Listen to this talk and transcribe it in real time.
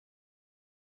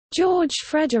George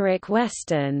Frederick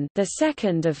Weston, the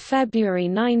 2nd of February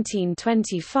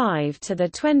 1925 to the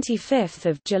 25th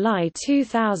of July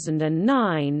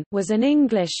 2009, was an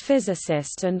English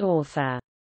physicist and author.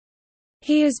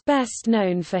 He is best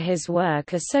known for his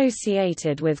work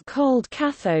associated with cold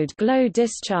cathode glow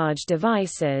discharge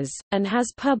devices, and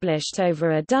has published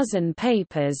over a dozen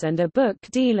papers and a book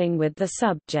dealing with the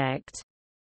subject.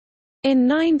 In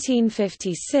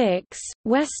 1956,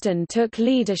 Weston took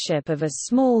leadership of a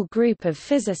small group of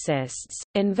physicists,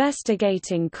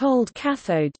 investigating cold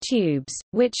cathode tubes,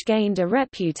 which gained a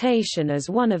reputation as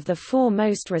one of the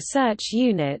foremost research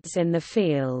units in the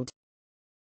field.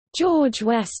 George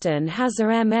Weston has a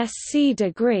MSc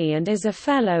degree and is a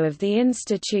Fellow of the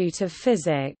Institute of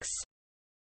Physics.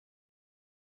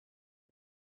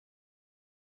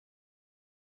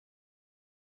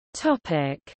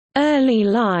 Early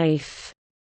life.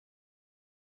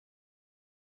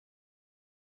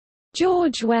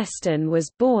 George Weston was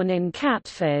born in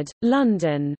Catford,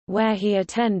 London, where he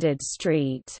attended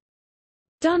St.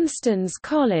 Dunstan's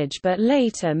College but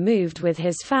later moved with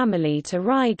his family to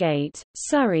Reigate,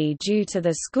 Surrey due to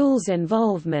the school's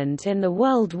involvement in the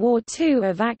World War II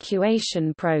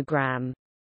evacuation programme.